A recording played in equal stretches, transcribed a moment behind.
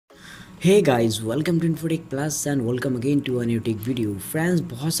Hey guys, welcome to infotech plus and welcome again to a new take video. Friends,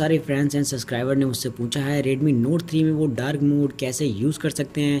 बहुत सारे friends and subscriber ने मुझसे पूछा है Redmi Note 3 में वो डार्क मोड कैसे यूज़ कर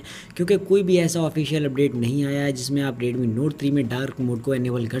सकते हैं, क्योंकि कोई भी ऐसा ऑफिशियल अपडेट नहीं आया है जिसमें आप Redmi Note 3 में डार्क मोड को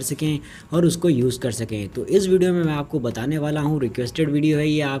एनेबल कर सकें और उसको यूज़ कर सकें। तो इस वीडियो में मैं आपको बताने वाला हूँ, रिक्वेस्टेड वीडियो है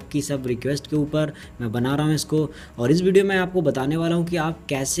ये, आपकी सब रिक्वेस्ट के ऊपर मैं बना रहा हूँ इसको। और इस वीडियो में आपको बताने वाला हूँ कि आप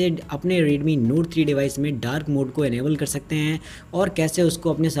कैसे अपने Redmi Note 3 डिवाइस में डार्क मोड को एनेबल कर सकते हैं और कैसे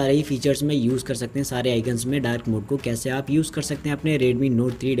उसको अपने सारे ही फीचर्स में यूज़ कर सकते हैं। सारे आइकन्स में डार्क मोड को कैसे आप यूज़ कर सकते हैं अपने Redmi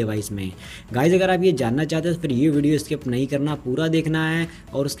Note 3 डिवाइस में। गाइज, अगर आप ये जानना चाहते हैं तो फिर ये वीडियो स्किप नहीं करना, पूरा देखना है।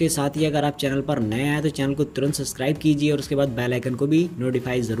 और उसके साथ ही अगर आप चैनल पर नए आए तो चैनल को तुरंत सब्सक्राइब कीजिए और उसके बाद बेल आइकन को भी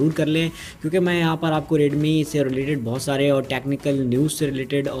नोटिफाई ज़रूर कर लें, क्योंकि मैं यहाँ पर आपको Redmi से रिलेटेड बहुत सारे और टेक्निकल न्यूज़ से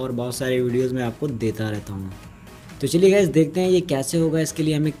रिलेटेड और बहुत सारे वीडियोज़ में आपको देता रहता हूँ। तो चलिए गाइस, देखते हैं ये कैसे होगा, इसके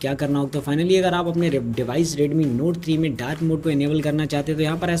लिए हमें क्या करना होगा। तो फाइनली अगर आप अपने डिवाइस Redmi Note 3 में डार्क मोड को इनेबल करना चाहते हैं तो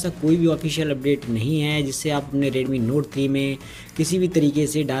यहाँ पर ऐसा कोई भी ऑफिशियल अपडेट नहीं है जिससे आप अपने Redmi Note 3 में किसी भी तरीके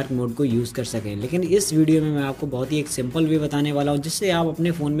से डार्क मोड को यूज़ कर सकें। लेकिन इस वीडियो में मैं आपको बहुत ही एक सिंपल वे बताने वाला हूँ जिससे आप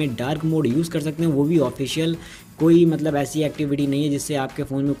अपने फ़ोन में डार्क मोड यूज़ कर सकते हैं, वो भी ऑफिशियल। कोई मतलब ऐसी एक्टिविटी नहीं है जिससे आपके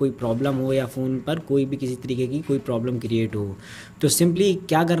फ़ोन में कोई प्रॉब्लम हो या फ़ोन पर कोई भी किसी तरीके की कोई प्रॉब्लम क्रिएट हो। तो सिंपली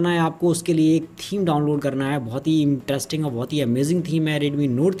क्या करना है आपको, उसके लिए एक थीम डाउनलोड करना है। बहुत ही इंटरेस्टिंग और बहुत ही अमेजिंग थीम है Redmi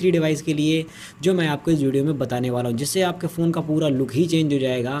Note 3 डिवाइस के लिए, जो मैं आपको इस वीडियो में बताने वाला हूँ, जिससे आपके फ़ोन का पूरा लुक ही चेंज हो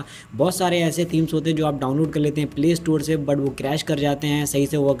जाएगा। बहुत सारे ऐसे थीम्स होते हैं जो आप डाउनलोड कर लेते हैं प्ले स्टोर से, बट वो क्रैश कर जाते हैं, सही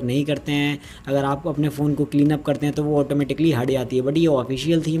से वर्क नहीं करते हैं। अगर आप अपने फ़ोन को क्लीन अप करते हैं तो वो ऑटोमेटिकली हट जाती है, बट ये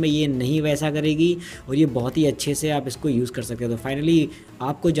ऑफिशियल थीम है, ये नहीं वैसा करेगी और ये बहुत ही अच्छे से आप इसको यूज़ कर सकते हैं। तो फाइनली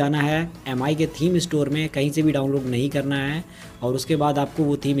आपको जाना है MI के थीम स्टोर में, कहीं से भी डाउनलोड नहीं करना है, और उसके बाद आपको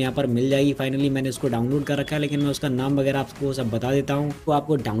वो थीम यहाँ पर मिल जाएगी। फाइनली मैंने उसको डाउनलोड कर रखा है, लेकिन मैं उसका नाम वगैरह आपको सब बता देता हूँ। तो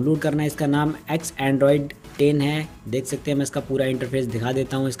आपको डाउनलोड करना है, इसका नाम X Android 10 है। देख सकते हैं, मैं इसका पूरा इंटरफेस दिखा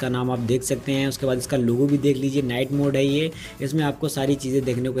देता हूँ, इसका नाम आप देख सकते हैं। उसके बाद इसका लोगो भी देख लीजिए, नाइट मोड है ये, इसमें आपको सारी चीज़ें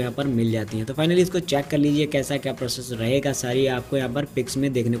देखने को यहाँ पर मिल जाती हैं। तो फाइनली इसको चेक कर लीजिए कैसा क्या प्रोसेस रहेगा, सारी आपको यहाँ पर पिक्स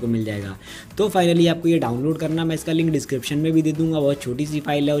में देखने को मिल जाएगा। तो फाइनली आपको ये डाउनलोड करना, मैं इसका लिंक डिस्क्रिप्शन में भी दे दूँगा। बहुत छोटी सी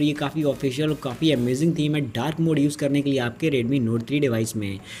फाइल है और ये काफ़ी ऑफिशियल और काफ़ी अमेजिंग थीम है डार्क मोड यूज़ करने के लिए आपके Redmi Note 3 डिवाइस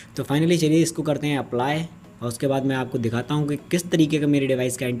में। तो फाइनली चलिए इसको करते हैं अप्लाई, और उसके बाद मैं आपको दिखाता हूँ कि किस तरीके का मेरे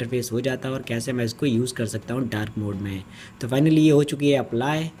डिवाइस का इंटरफेस हो जाता है और कैसे मैं इसको यूज़ कर सकता हूँ डार्क मोड में। तो फाइनली ये हो चुकी है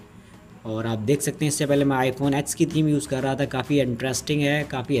अप्लाई, और आप देख सकते हैं इससे पहले मैं iPhone X की थीम यूज़ कर रहा था, काफ़ी इंटरेस्टिंग है,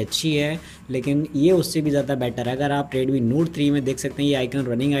 काफ़ी अच्छी है, लेकिन ये उससे भी ज़्यादा बेटर है। अगर आप Redmi Note 3 में देख सकते हैं, ये आइकन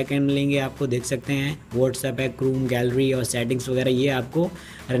रनिंग आइकन मिलेंगे आपको, देख सकते हैं व्हाट्सएप है, क्रोम, गैलरी और सेटिंग्स वगैरह, ये आपको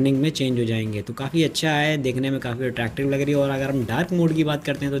रनिंग में चेंज हो जाएंगे। तो काफ़ी अच्छा है, देखने में काफ़ी अट्रैक्टिव लग रही है। और अगर हम डार्क मोड की बात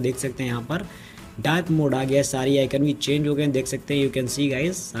करते हैं तो देख सकते हैं यहाँ पर डार्क मोड आ गया, सारी आइकन भी चेंज हो गए हैं, देख सकते हैं, यू कैन सी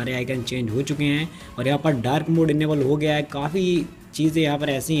गाइस, सारे आइकन चेंज हो चुके हैं और यहाँ पर डार्क मोड इनेबल हो गया है। काफ़ी चीज़ें यहाँ पर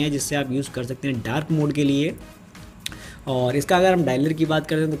ऐसी हैं जिससे आप यूज़ कर सकते हैं डार्क मोड के लिए। और इसका अगर हम डायलर की बात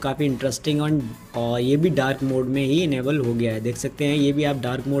करते हैं तो काफ़ी इंटरेस्टिंग, और ये भी डार्क मोड में ही इनेबल हो गया है, देख सकते हैं, ये भी आप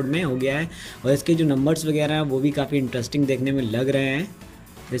डार्क मोड में हो गया है। और इसके जो नंबर्स वगैरह हैं वो भी काफ़ी इंटरेस्टिंग देखने में लग रहे हैं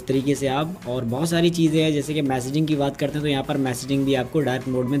इस तरीके से आप। और बहुत सारी चीज़ें हैं, जैसे कि मैसेजिंग की बात करते हैं तो यहाँ पर मैसेजिंग भी आपको डार्क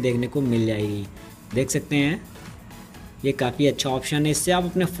मोड में देखने को मिल जाएगी, देख सकते हैं। ये काफ़ी अच्छा ऑप्शन है, इससे आप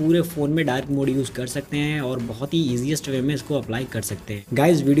अपने पूरे फ़ोन में डार्क मोड यूज़ कर सकते हैं और बहुत ही ईजीएस्ट वे में इसको अप्लाई कर सकते हैं।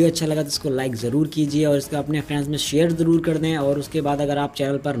 गाइस, वीडियो अच्छा लगा तो इसको लाइक ज़रूर कीजिए और इसका अपने फ्रेंड्स में शेयर ज़रूर कर दें। और उसके बाद अगर आप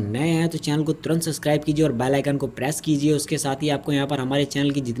चैनल पर नए हैं तो चैनल को तुरंत सब्सक्राइब कीजिए और बेल आइकन को प्रेस कीजिए। उसके साथ ही आपको यहाँ पर हमारे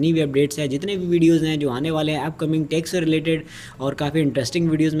चैनल की जितनी भी अपडेट्स हैं, जितने भी वीडियोज़ हैं जो आने वाले हैं अपकमिंग टेक से रिलेटेड, और काफ़ी इंटरेस्टिंग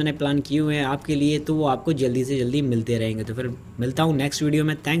वीडियोज़ मैंने प्लान किए हुए हैं आपके लिए, तो वो आपको जल्दी से जल्दी मिलते रहेंगे। तो फिर मिलता हूँ नेक्स्ट वीडियो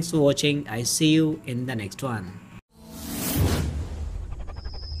में। Thanks for watching, I C you in the next one.